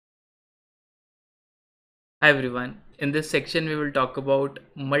Hi everyone. In this section, we will talk about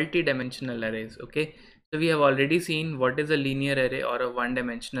multi-dimensional arrays. Okay, so we have already seen what is a linear array or a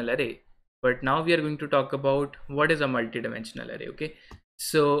one-dimensional array, but now we are going to talk about what is a multi-dimensional array. Okay,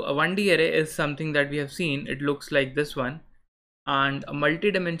 so a 1D array is something that we have seen. It looks like this one, and a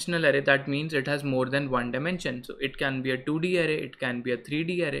multi-dimensional array, that means it has more than one dimension. So it can be a 2D array, it can be a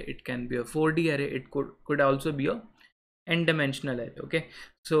 3D array, it can be a 4D array, it could also be a n-dimensional array. Okay,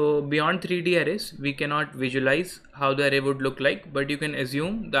 so beyond 3D arrays we cannot visualize how the array would look like, but you can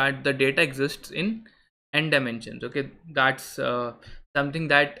assume that the data exists in n dimensions. Okay, that's something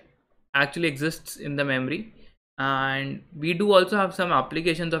that actually exists in the memory, and we do also have some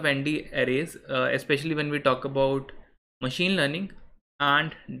applications of ND arrays, especially when we talk about machine learning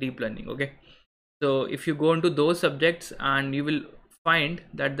and deep learning. Okay, so if you go into those subjects, and you will find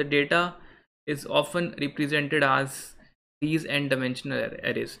that the data is often represented as these n-dimensional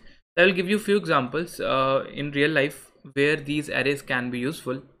arrays. So I will give you a few examples in real life where these arrays can be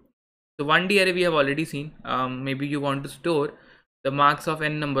useful. So 1D array we have already seen. Maybe you want to store the marks of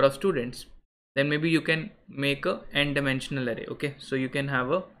n number of students. Then maybe you can make a n-dimensional array. Okay, so you can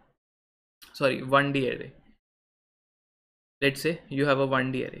have a 1D array. Let's say you have a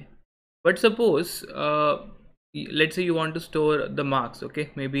 1D array. But suppose let's say you want to store the marks.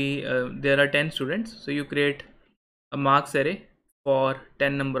 Okay, maybe there are 10 students, so you create a marks array for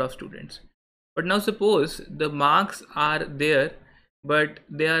 10 number of students. But now suppose the marks are there, but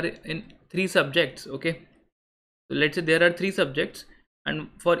they are in 3 subjects. Okay, so let's say there are 3 subjects, and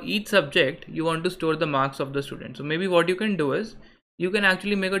for each subject you want to store the marks of the student. So maybe what you can do is you can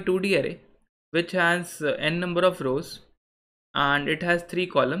actually make a 2D array which has n number of rows, and it has 3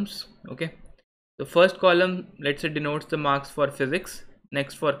 columns. Okay, the first column, let's say, denotes the marks for physics,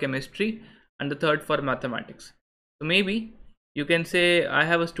 next for chemistry, and the third for mathematics. So maybe you can say I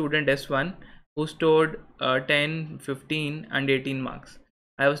have a student S1 who stored 10, 15 and 18 marks.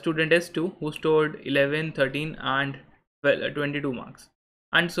 I have a student S2 who stored 11, 13 and 22 marks,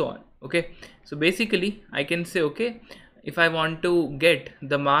 and so on. Okay, so basically I can say, okay, if I want to get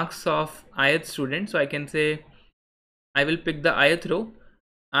the marks of ith student, so I can say I will pick the ith row,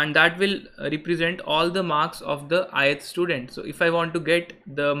 and that will represent all the marks of the ith student. So if I want to get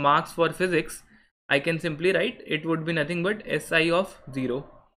the marks for physics, I can simply write it would be nothing but Si of 0.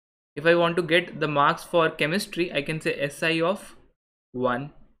 If I want to get the marks for chemistry, I can say Si of 1.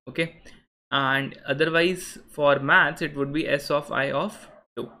 Okay, and otherwise for maths it would be S of I of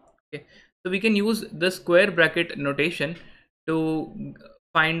 2. Okay, so we can use the square bracket notation to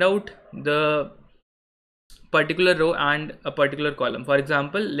find out the particular row and a particular column. For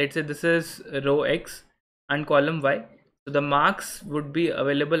example, let's say this is row X and column Y. So the marks would be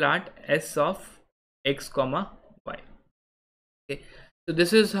available at S of X comma Y. Okay, so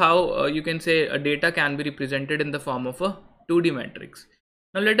this is how you can say a data can be represented in the form of a 2D matrix.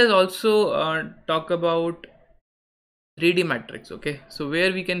 Now let us also talk about 3D matrix. Okay, so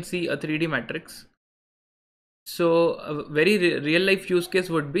where we can see a 3D matrix. So a very real life use case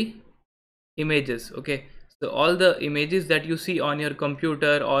would be images. Okay, so all the images that you see on your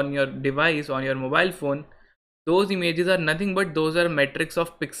computer, on your device, on your mobile phone, those images are nothing but those are metrics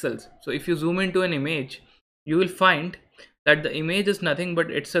of pixels. So if you zoom into an image, you will find that the image is nothing but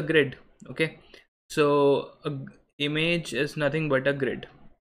it's a grid. Okay, so a image is nothing but a grid.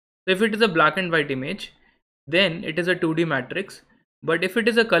 So if it is a black and white image, then it is a 2D matrix. But if it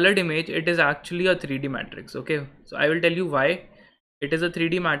is a colored image, it is actually a 3D matrix. Okay, so I will tell you why it is a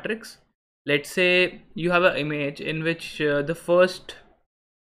 3D matrix. Let's say you have an image in which the first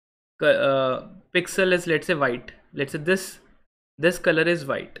pixel is, let's say, white. Let's say this color is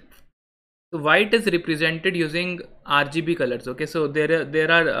white. So white is represented using RGB colors. Okay, so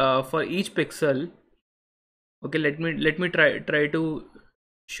there are for each pixel. Okay, let me try to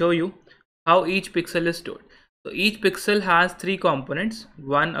show you how each pixel is stored. So each pixel has 3 components: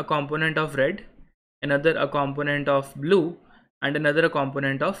 one a component of red, another a component of blue, and another a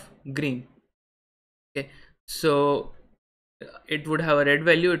component of green. Okay, so it would have a red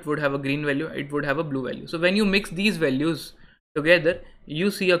value, it would have a green value, it would have a blue value. So when you mix these values together, you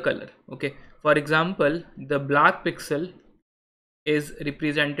see a color. Okay, for example, the black pixel is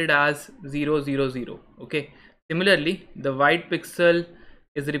represented as 0, 0, 0. Okay, similarly the white pixel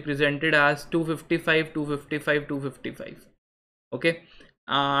is represented as 255, 255, 255. Okay,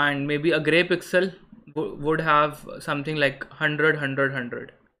 and maybe a gray pixel would have something like 100, 100,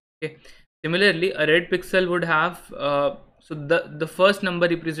 100. Okay, similarly a red pixel would have so the first number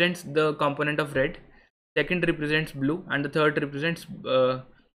represents the component of red, second represents blue, and the third represents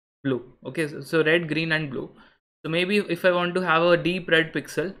blue. Okay, so red, green and blue. So maybe if I want to have a deep red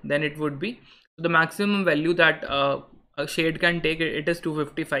pixel, then it would be, So the maximum value that a shade can take, it is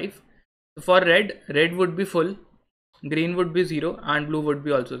 255. So for red would be full, green would be 0, and blue would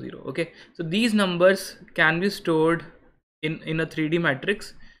be also 0. Okay, so these numbers can be stored in a 3D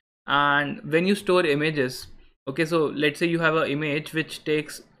matrix. And when you store images, okay, so let's say you have an image which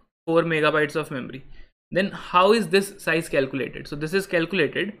takes 4 megabytes of memory, then how is this size calculated? So this is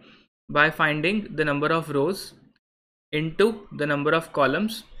calculated by finding the number of rows into the number of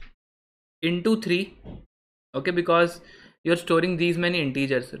columns into 3. Okay, because you're storing these many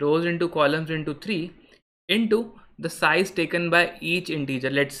integers, rows into columns into 3, into the size taken by each integer.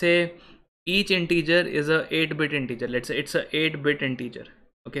 Let's say each integer is a 8-bit integer. Let's say it's a 8-bit integer.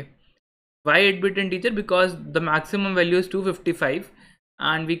 Okay, why 8-bit integer? Because the maximum value is 255,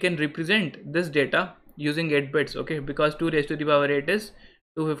 and we can represent this data using 8 bits. Okay, because 2 raised to the power 8 is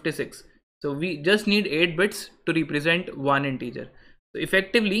 256. So we just need 8 bits to represent one integer. So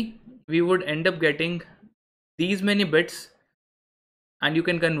effectively we would end up getting these many bits, and you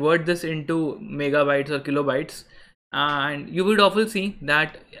can convert this into megabytes or kilobytes, and you would often see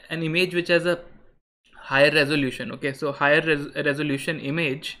that an image which has a higher resolution, okay, so higher resolution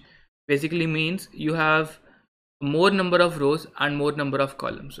image basically means you have more number of rows and more number of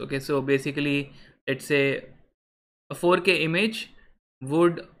columns. Okay, so basically let's say a 4K image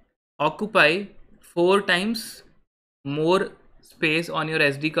would occupy 4 times more space on your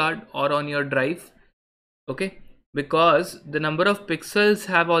SD card or on your drive. Okay, because the number of pixels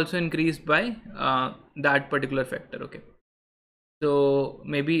have also increased by that particular factor. Okay, so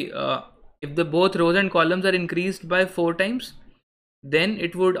maybe if the both rows and columns are increased by 4 times, then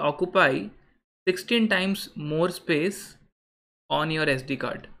it would occupy 16 times more space on your SD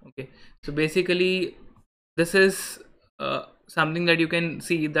card. Okay, so basically this is something that you can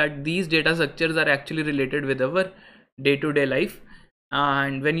see that these data structures are actually related with our day-to-day life.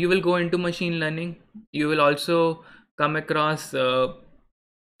 And when you will go into machine learning, you will also come across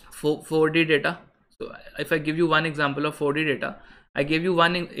 4D data. So if I give you one example of 4D data, I gave you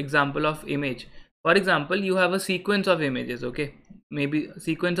one example of image. For example, you have a sequence of images. Okay, maybe a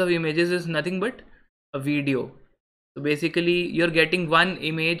sequence of images is nothing but a video. So basically you're getting one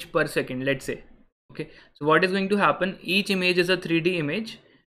image per second, let's say. Okay, so what is going to happen, each image is a 3D image,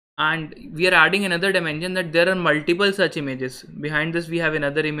 and we are adding another dimension that there are multiple such images. Behind this we have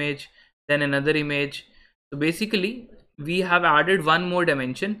another image, then another image. So basically we have added one more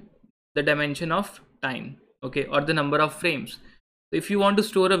dimension, the dimension of time, okay, or the number of frames. So if you want to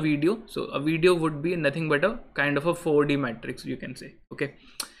store a video, so a video would be nothing but a kind of a 4D matrix, you can say. Okay,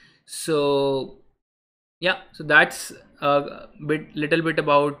 so yeah, so that's a little bit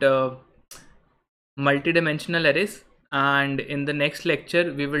about multidimensional arrays. And in the next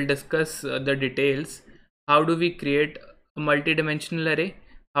lecture we will discuss the details. How do we create a multidimensional array,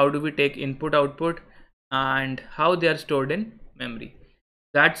 how do we take input output, and how they are stored in memory.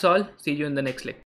 That's all. See you in the next lecture.